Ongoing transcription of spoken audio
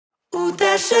Ooh,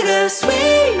 that sugar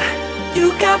sweet,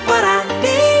 you got what I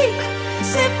need.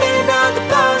 Sipping on the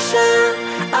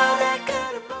potion, all that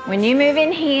good. When you move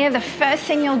in here, the first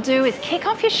thing you'll do is kick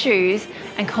off your shoes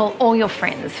and call all your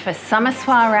friends for summer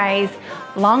soirees,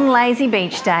 long lazy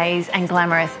beach days and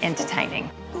glamorous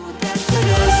entertaining. Ooh, that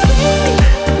sugar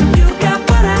sweet, you got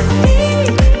what I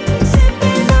need.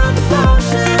 Sipping on the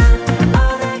potion,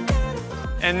 all that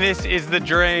good. And this is the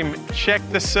dream. Check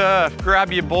the surf,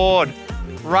 grab your board,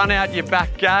 run out your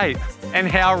back gate. And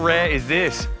how rare is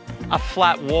this? A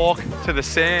flat walk to the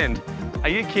sand. Are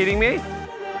you kidding me?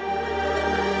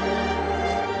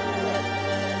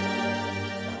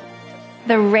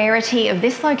 The rarity of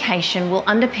this location will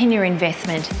underpin your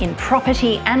investment in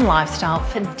property and lifestyle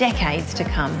for decades to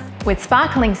come. With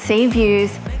sparkling sea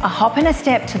views, a hop and a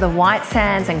step to the white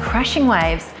sands and crashing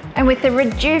waves, and with the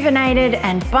rejuvenated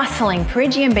and bustling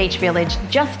Peregian beach village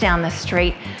just down the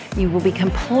street, you will be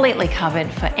completely covered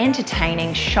for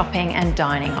entertaining, shopping and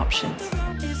dining options.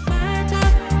 It's my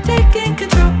time, taking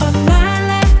control of my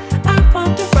life. I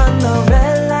want to run the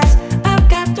red lights. I've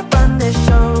got to run this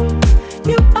show.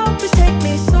 You always take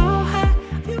me so high.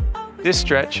 This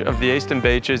stretch of the eastern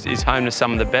beaches is home to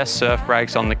some of the best surf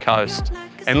breaks on the coast.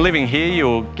 And living here,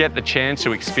 you'll get the chance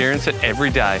to experience it every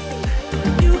day.